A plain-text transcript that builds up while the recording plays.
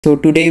So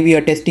today we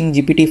are testing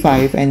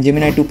GPT-5 and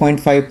Gemini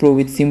 2.5 Pro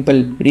with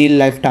simple,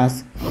 real-life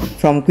tasks,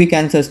 from quick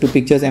answers to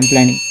pictures and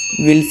planning.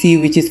 We'll see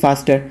which is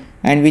faster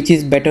and which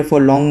is better for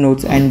long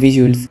notes and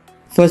visuals.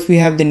 First we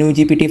have the new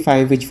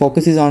GPT-5, which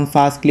focuses on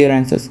fast, clear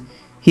answers.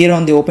 Here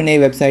on the OpenAI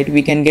website,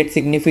 we can get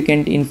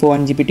significant info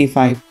on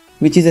GPT-5,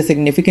 which is a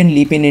significant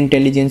leap in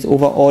intelligence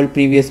over all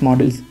previous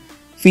models.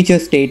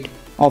 Features state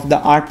of the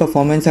art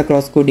performance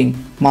across coding,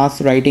 maths,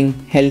 writing,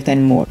 health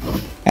and more.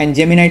 And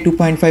Gemini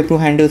 2.5 Pro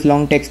handles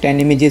long text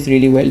and images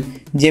really well.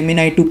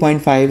 Gemini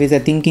 2.5 is a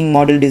thinking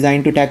model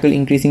designed to tackle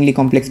increasingly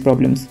complex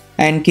problems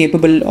and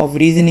capable of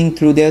reasoning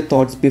through their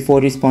thoughts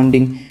before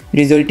responding,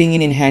 resulting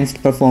in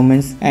enhanced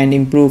performance and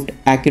improved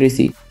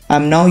accuracy.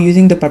 I'm now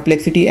using the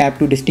Perplexity app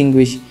to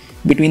distinguish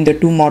between the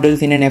two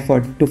models in an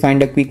effort to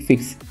find a quick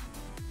fix.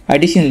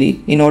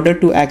 Additionally, in order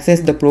to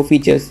access the Pro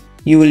features,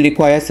 you will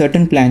require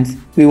certain plans.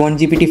 We want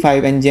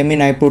GPT-5 and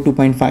Gemini Pro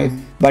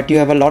 2.5, but you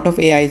have a lot of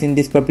AIs in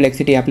this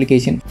Perplexity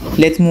application.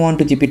 Let's move on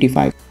to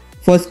GPT-5.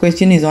 First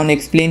question is on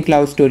explain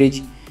cloud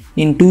storage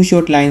in 2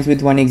 short lines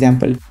with 1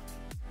 example.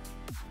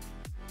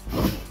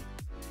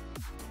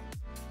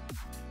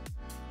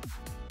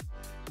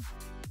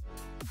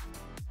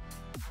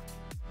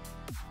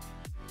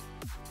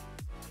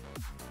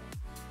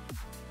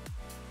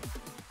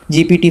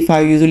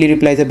 GPT-5 usually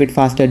replies a bit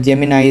faster.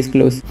 Gemini is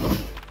close.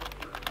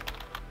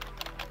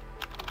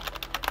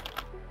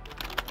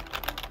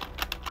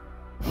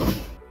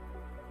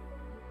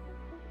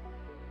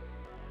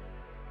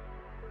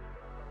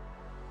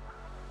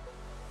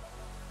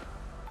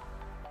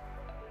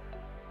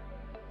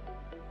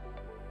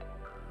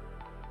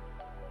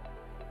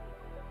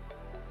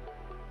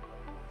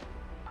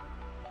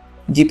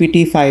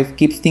 GPT-5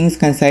 keeps things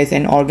concise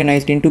and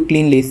organized into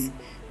clean lists,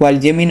 while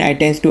Gemini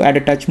tends to add a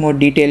touch more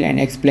detail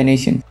and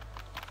explanation.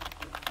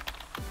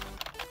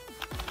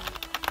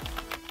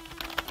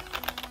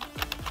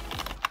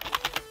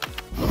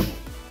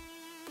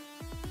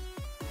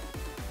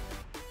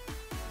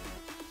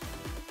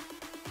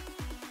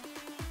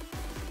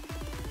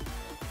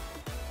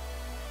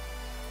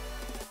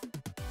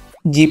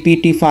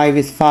 GPT-5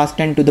 is fast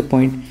and to the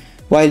point,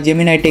 while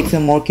Gemini takes a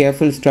more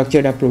careful,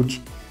 structured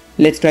approach.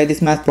 Let's try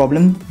this math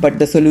problem, but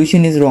the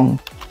solution is wrong.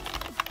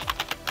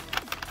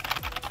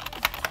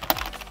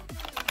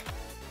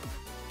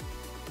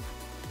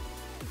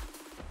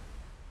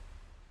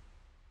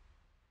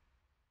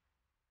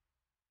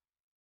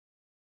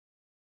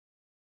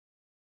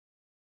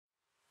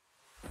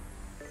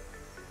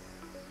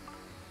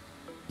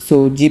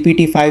 So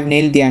GPT-5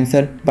 nailed the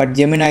answer, but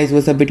Gemini's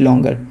was a bit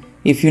longer.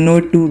 If you know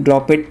it too,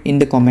 drop it in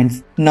the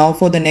comments. Now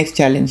for the next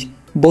challenge.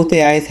 Both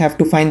AIs have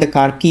to find the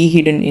car key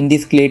hidden in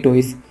these clay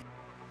toys.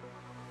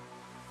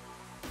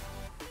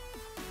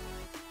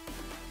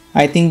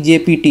 I think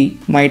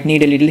GPT might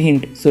need a little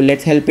hint, so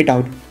let's help it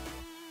out.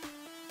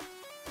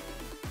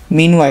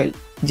 Meanwhile,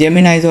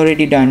 Gemini is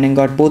already done and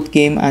got both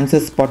game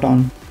answers spot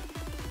on.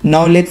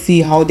 Now let's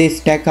see how they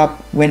stack up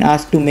when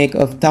asked to make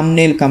a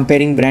thumbnail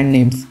comparing brand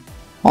names.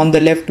 On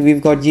the left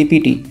we've got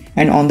GPT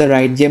and on the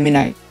right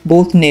Gemini.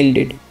 Both nailed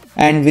it,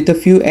 and with a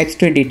few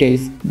extra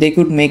details, they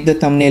could make the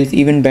thumbnails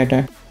even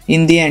better.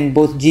 In the end,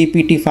 both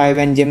GPT-5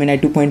 and Gemini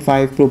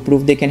 2.5 Pro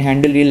prove they can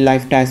handle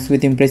real-life tasks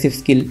with impressive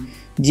skill.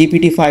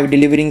 GPT-5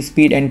 delivering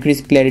speed and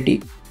crisp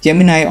clarity,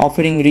 Gemini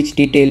offering rich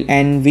detail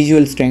and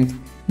visual strength.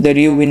 The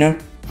real winner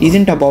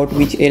isn't about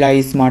which AI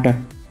is smarter,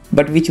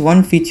 but which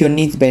one fits your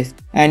needs best.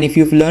 And if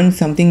you've learned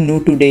something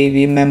new today,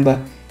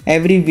 remember,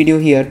 every video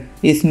here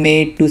is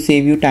made to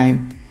save you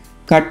time,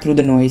 cut through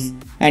the noise,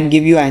 and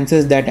give you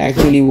answers that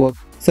actually work.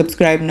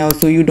 Subscribe now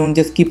so you don't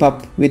just keep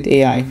up with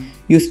AI,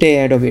 you stay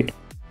ahead of it.